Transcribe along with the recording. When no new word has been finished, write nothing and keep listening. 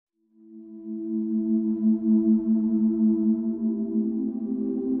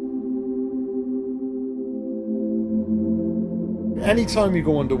Anytime you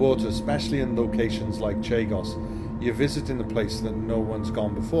go underwater, especially in locations like Chagos, you're visiting a place that no one's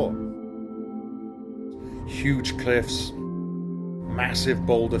gone before. Huge cliffs, massive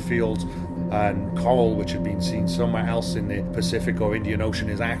boulder fields, and coral which had been seen somewhere else in the Pacific or Indian Ocean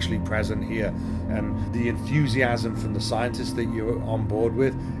is actually present here. And the enthusiasm from the scientists that you're on board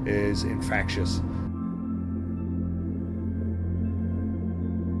with is infectious.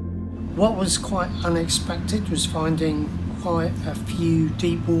 What was quite unexpected was finding quite a few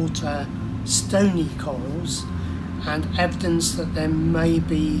deep water stony corals and evidence that there may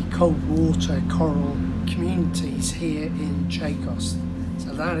be cold water coral communities here in Chagos.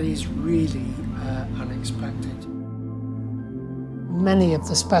 So that is really unexpected. Many of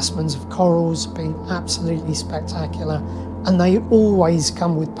the specimens of corals have been absolutely spectacular, and they always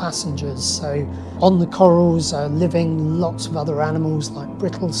come with passengers. So on the corals are living lots of other animals like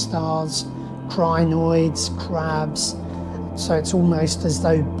brittle stars, crinoids, crabs. So it's almost as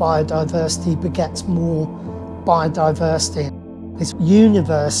though biodiversity begets more biodiversity. This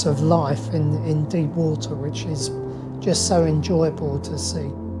universe of life in deep water, which is just so enjoyable to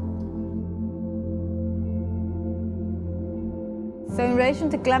see. So in relation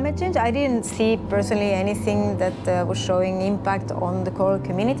to climate change, I didn't see personally anything that was showing impact on the coral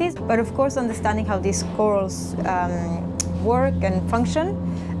communities. But of course, understanding how these corals work and function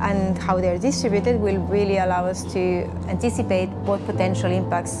and how they're distributed will really allow us to anticipate what potential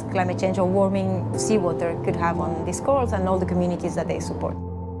impacts climate change or warming seawater could have on these corals and all the communities that they support.